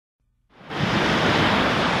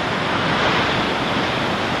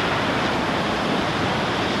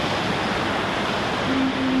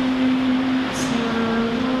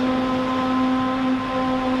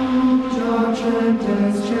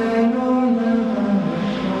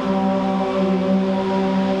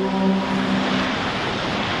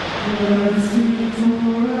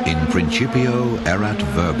principio erat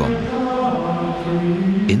verbum.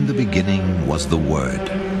 In the beginning was the Word.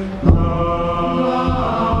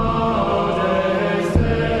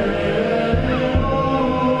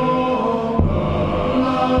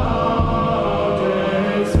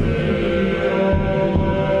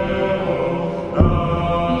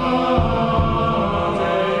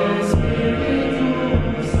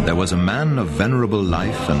 There was a man of venerable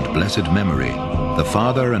life and blessed memory, the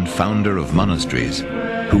father and founder of monasteries,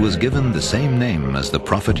 who was given the same name as the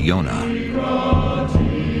prophet Iona.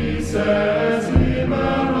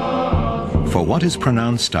 For what is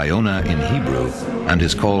pronounced Iona in Hebrew and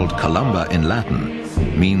is called Columba in Latin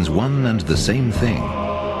means one and the same thing,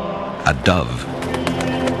 a dove.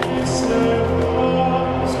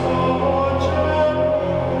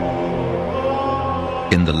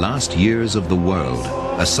 In the last years of the world,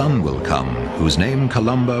 a son will come whose name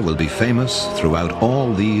Columba will be famous throughout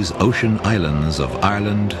all these ocean islands of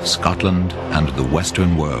Ireland, Scotland, and the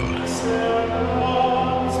Western world.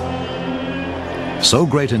 So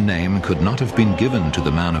great a name could not have been given to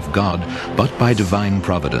the man of God but by divine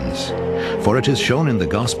providence. For it is shown in the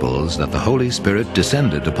Gospels that the Holy Spirit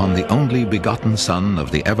descended upon the only begotten Son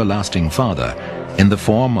of the everlasting Father in the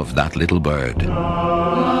form of that little bird.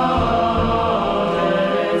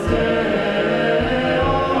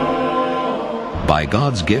 By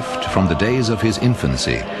God's gift from the days of his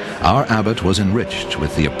infancy, our abbot was enriched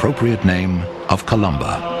with the appropriate name of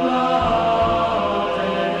Columba.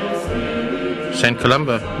 Saint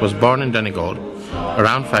Columba was born in Donegal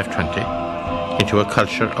around 520 into a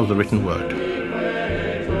culture of the written word.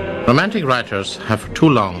 Romantic writers have for too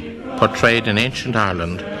long portrayed in ancient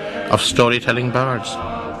Ireland of storytelling bards,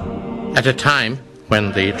 at a time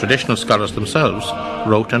when the traditional scholars themselves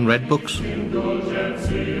wrote and read books.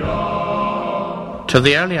 To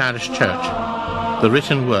the early Irish Church, the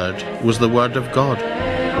written word was the word of God.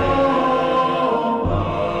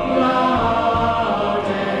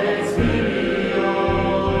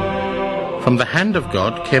 From the hand of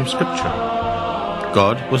God came Scripture.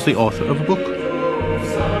 God was the author of a book.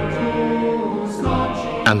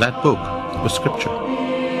 And that book was Scripture.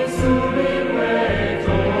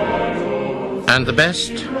 And the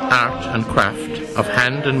best art and craft of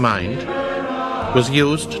hand and mind was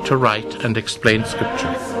used to write and explain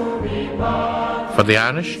Scripture. For the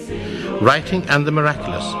Irish, writing and the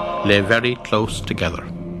miraculous lay very close together.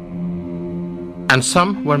 And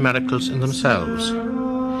some were miracles in themselves.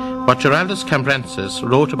 What Giraldus Cambrensis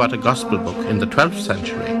wrote about a gospel book in the 12th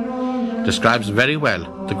century describes very well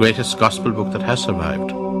the greatest gospel book that has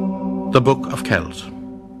survived, the Book of Kells.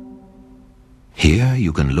 Here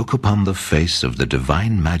you can look upon the face of the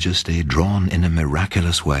divine majesty drawn in a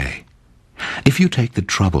miraculous way. If you take the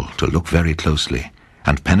trouble to look very closely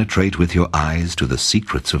and penetrate with your eyes to the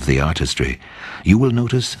secrets of the artistry, you will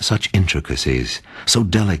notice such intricacies, so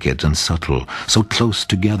delicate and subtle, so close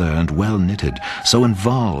together and well knitted, so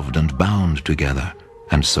involved and bound together,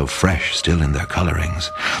 and so fresh still in their colorings,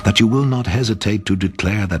 that you will not hesitate to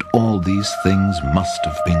declare that all these things must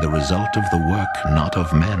have been the result of the work not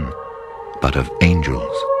of men, but of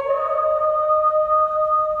angels.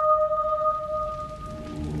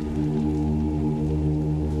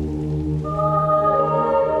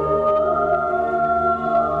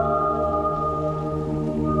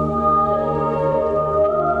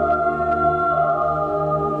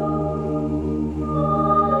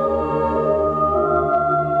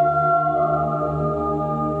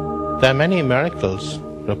 There are many miracles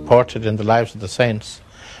reported in the lives of the saints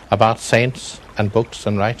about saints and books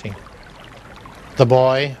and writing. The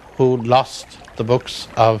boy who lost the books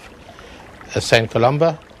of Saint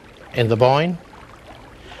Columba in the Boyne,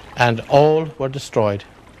 and all were destroyed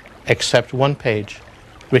except one page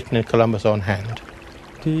written in Columba's own hand.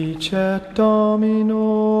 Dicet Domino,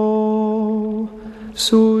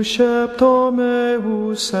 susceptor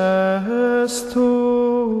meus est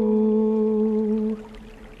tu.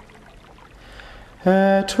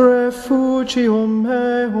 Et refugium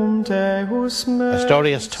meum Deus me. A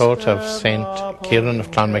story is told of Saint Kieran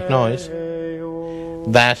of Clonmacnoise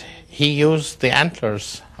that he used the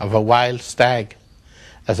antlers of a wild stag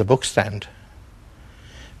as a bookstand,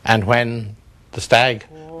 and when the stag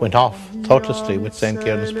went off thoughtlessly with Saint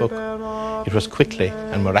Kieran's book, it was quickly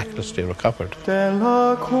and miraculously recovered. And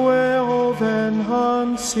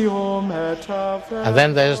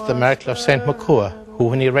then there's the miracle of Saint Makua, who,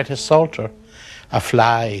 when he read his Psalter, a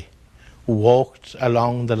fly walked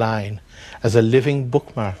along the line as a living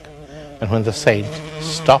bookmark, and when the saint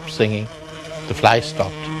stopped singing, the fly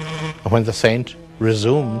stopped, and when the saint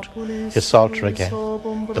resumed his Psalter again,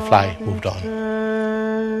 the fly moved on.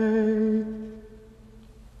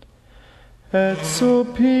 et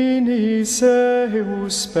supinis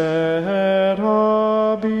eus sperabis.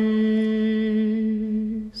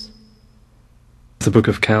 The Book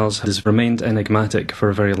of Kells has remained enigmatic for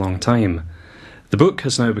a very long time. The book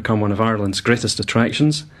has now become one of Ireland's greatest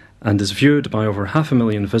attractions and is viewed by over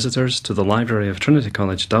 500,000 visitors to the library of Trinity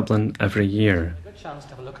College Dublin every year. A good chance to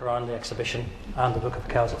have a look around the exhibition and the Book of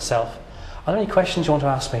Kells itself. Are there any questions you want to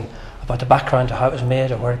ask me about the background to how it was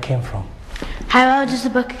made or where it came from? How old is the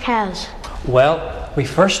Book of Kells? Well, we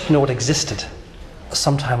first know it existed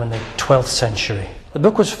sometime in the 12th century. The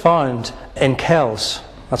book was found in Kells,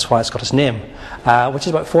 that's why it's got its name, which is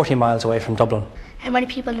about 40 miles away from Dublin. How many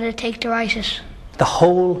people did it take to write it? The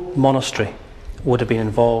whole monastery would have been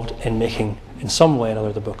involved in making, in some way or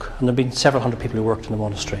another, the book. And there have been several hundred people who worked in the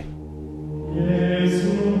monastery.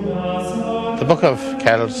 The Book of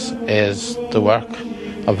Kells is the work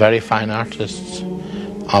of very fine artists,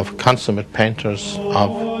 of consummate painters,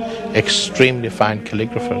 of extremely fine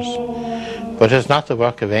calligraphers. But it's not the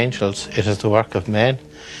work of angels, it is the work of men.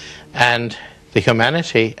 And the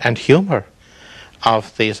humanity and humour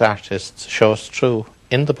of these artists shows through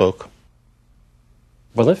in the book.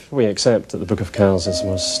 Well, if we accept that the Book of Kells is the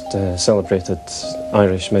most celebrated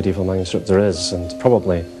Irish medieval manuscript there is, and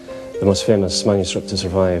probably the most famous manuscript to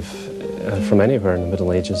survive from anywhere in the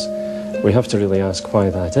Middle Ages, we have to really ask why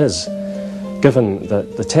that is, given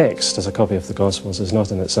that the text as a copy of the Gospels is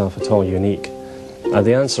not in itself at all unique.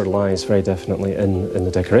 The answer lies very definitely in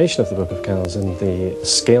the decoration of the Book of Kells, in the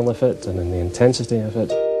scale of it and in the intensity of it.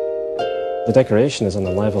 The decoration is on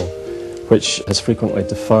a level which has frequently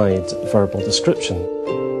defied verbal description.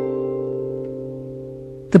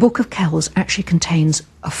 The Book of Kells actually contains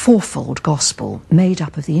a fourfold gospel made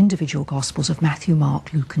up of the individual gospels of Matthew,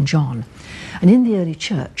 Mark, Luke and John. And in the early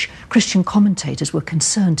church, Christian commentators were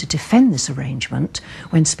concerned to defend this arrangement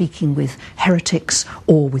when speaking with heretics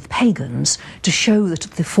or with pagans, to show that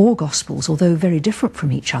the four gospels, although very different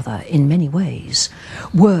from each other in many ways,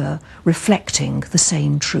 were reflecting the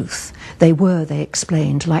same truth. They were, they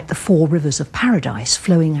explained, like the four rivers of paradise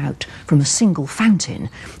flowing out from a single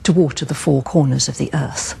fountain to water the four corners of the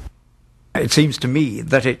earth. It seems to me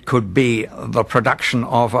that it could be the production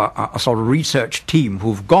of a sort of research team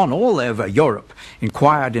who've gone all over Europe,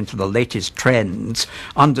 inquired into the latest trends,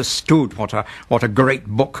 understood what a great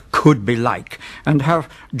book could be like, and have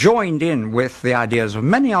joined in with the ideas of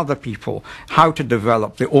many other people how to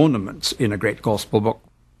develop the ornaments in a great gospel book.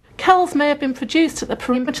 Kells may have been produced at the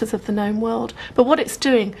perimeters of the known world, but what it's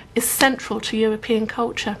doing is central to European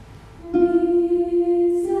culture.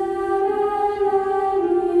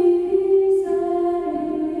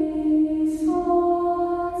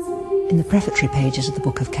 In the prefatory pages of the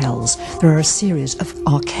Book of Kells, there are a series of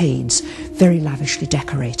arcades, very lavishly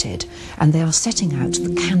decorated, and they are setting out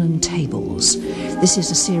the canon tables. This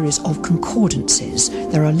is a series of concordances.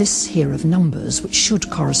 There are lists here of numbers which should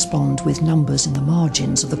correspond with numbers in the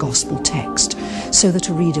margins of the Gospel text, so that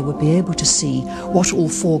a reader would be able to see what all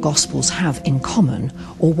four Gospels have in common,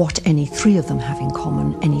 or what any three of them have in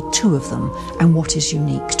common, any two of them, and what is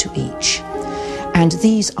unique to each. And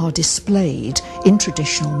these are displayed in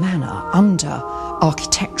traditional manner under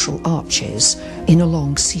architectural arches in a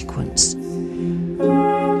long sequence.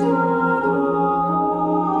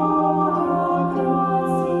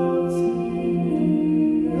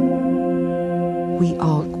 We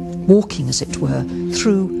are walking, as it were,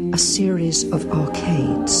 through a series of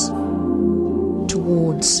arcades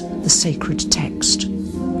towards the sacred text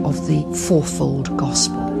of the fourfold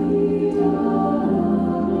gospel.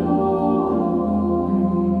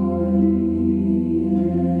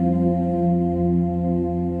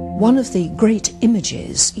 One of the great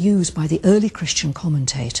images used by the early Christian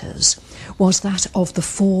commentators was that of the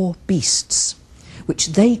four beasts, which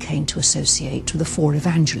they came to associate with the four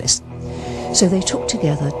evangelists. So they took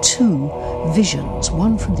together two visions,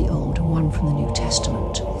 one from the Old and one from the New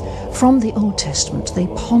Testament. From the Old Testament, they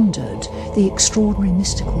pondered the extraordinary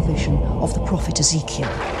mystical vision of the prophet Ezekiel,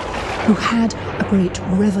 who had a great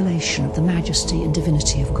revelation of the majesty and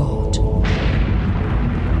divinity of God.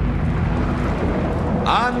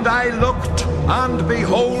 And I looked, and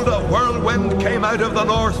behold, a whirlwind came out of the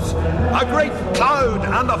north, a great cloud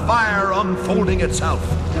and a fire unfolding itself.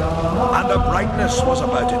 And a brightness was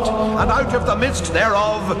about it, and out of the midst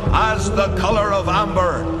thereof, as the colour of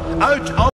amber, out of